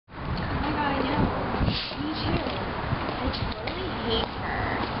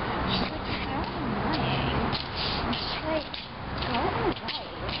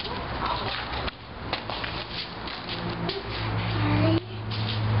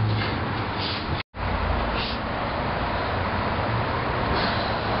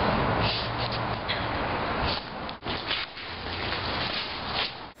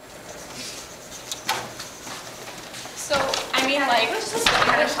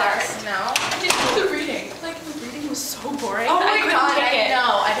a class. No. The reading. Like, the reading was so boring. Oh my god, I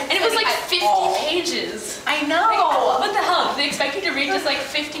know. And it was like 50 pages. I know. Like, what the hell? They expect you to read just like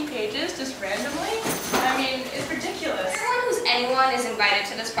 50 pages just randomly? I mean, it's ridiculous. Anyone is invited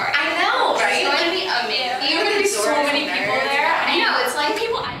to this party. I know, right? It's going to be amazing. There are going to be so many people there. I know, it's like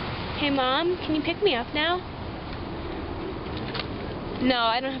people... Hey Mom, can you pick me up now? No,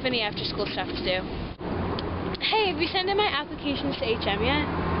 I don't have any after school stuff to do. Hey, have you sent in my applications to HM yet?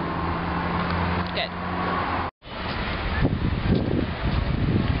 Good.